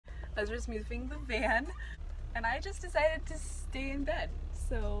Ezra's moving the van, and I just decided to stay in bed.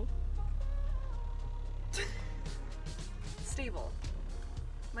 So stable.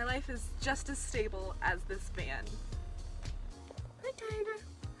 My life is just as stable as this van. Hi, Tiger.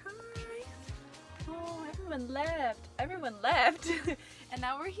 Hi. Oh, everyone left. Everyone left. And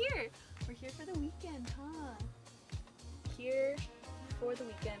now we're here. We're here for the weekend, huh? Here for the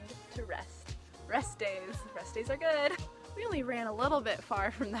weekend to rest. Rest days. Rest days are good. We only ran a little bit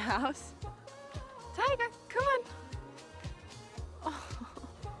far from the house. Tiger, come on. Oh.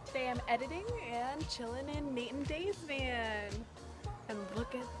 Today I'm editing and chilling in Nate and Dave's van. And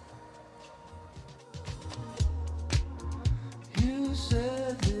look at... You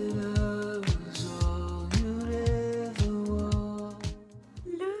said that I was all you'd ever want.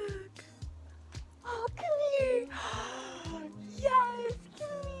 Look. Oh, come here. Yes,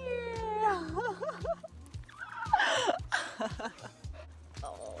 come here.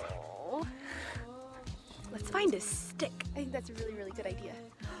 Oh. Let's find a stick. I think that's a really, really good idea.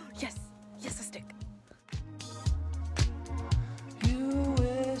 Yes, yes, a stick. You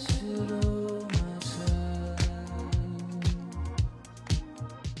wasted all my time.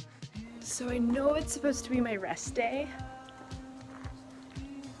 So I know it's supposed to be my rest day.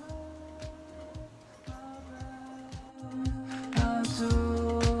 I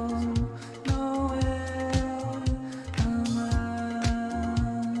don't know where I'm at.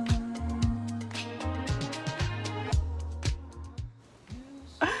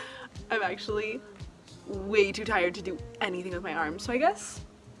 I'm actually way too tired to do anything with my arms, so I guess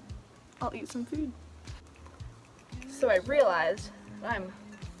I'll eat some food. So I realized I'm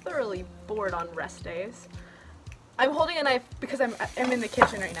thoroughly bored on rest days. I'm holding a knife because I'm in the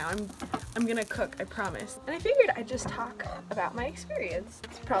kitchen right now. I'm gonna cook, I promise. And I figured I'd just talk about my experience.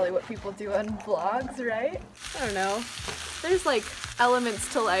 It's probably what people do on vlogs, right? I don't know. There's like elements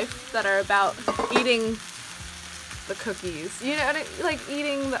to life that are about eating the cookies, you know, like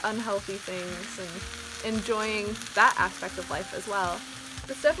eating the unhealthy things and enjoying that aspect of life as well.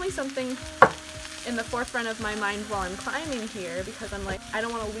 It's definitely something in the forefront of my mind while I'm climbing here, because I'm like, I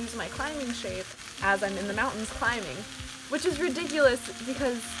don't want to lose my climbing shape as I'm in the mountains climbing, which is ridiculous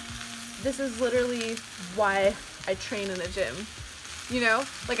because this is literally why I train in a gym. You know,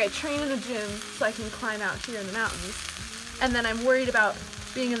 like I train in a gym so I can climb out here in the mountains, and then I'm worried about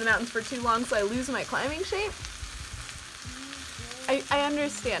being in the mountains for too long so I lose my climbing shape. I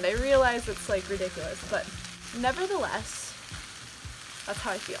understand, I realize it's like ridiculous, but nevertheless, that's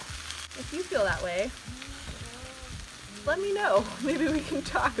how I feel. If you feel that way, let me know. Maybe we can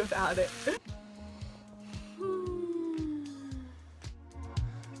talk about it.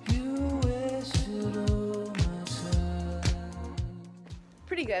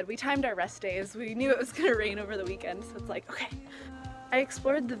 Pretty good. We timed our rest days. We knew it was gonna rain over the weekend, so it's like, okay. I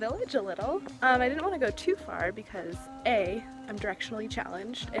explored the village a little. I didn't want to go too far because A, I'm directionally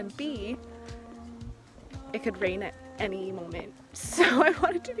challenged, and B, it could rain at any moment. So I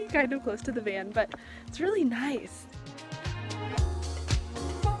wanted to be kind of close to the van, but it's really nice.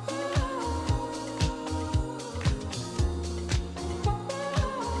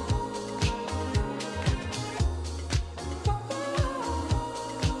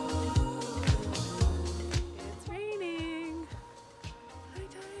 It's raining. Hi,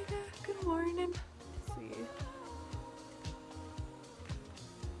 Tiger. Good morning. Let's see.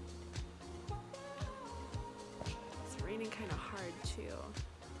 It's raining kind of hard too.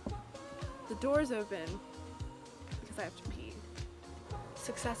 The door's open because I have to pee.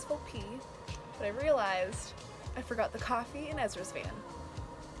 Successful pee, but I realized I forgot the coffee in Ezra's van.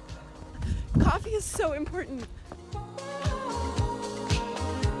 Coffee is so important. Oh,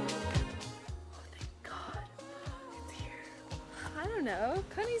 thank God. It's here. I don't know.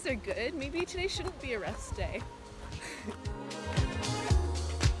 Cunnies are good. Maybe today shouldn't be a rest day.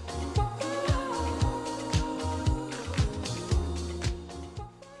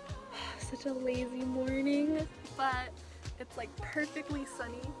 Such a lazy morning, but it's like perfectly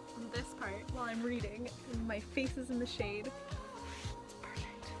sunny on this part while I'm reading and my face is in the shade. It's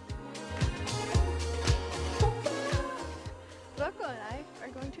perfect. Rocco and I are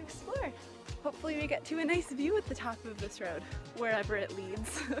going to explore. Hopefully we get to a nice view at the top of this road, wherever it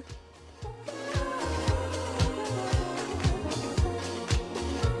leads.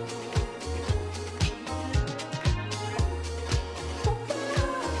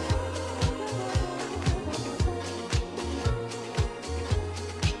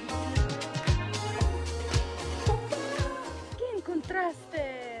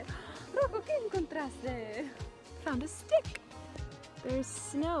 Rocco, ¿qué encontraste? Found a stick. There's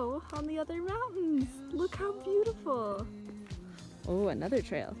snow on the other mountains. Look how beautiful. Oh, another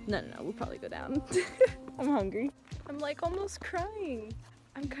trail. No, we'll probably go down. I'm hungry. I'm like almost crying.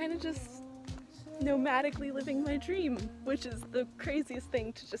 I'm kind of just nomadically living my dream, which is the craziest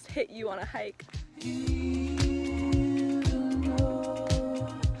thing to just hit you on a hike.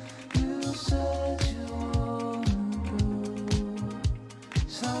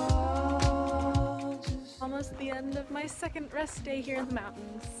 Almost the end of my second rest day here in the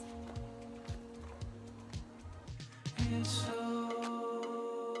mountains.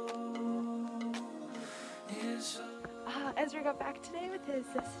 Ezra got back today with his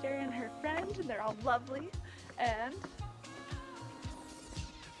sister and her friend, and they're all lovely. And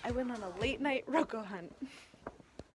I went on a late night roko hunt.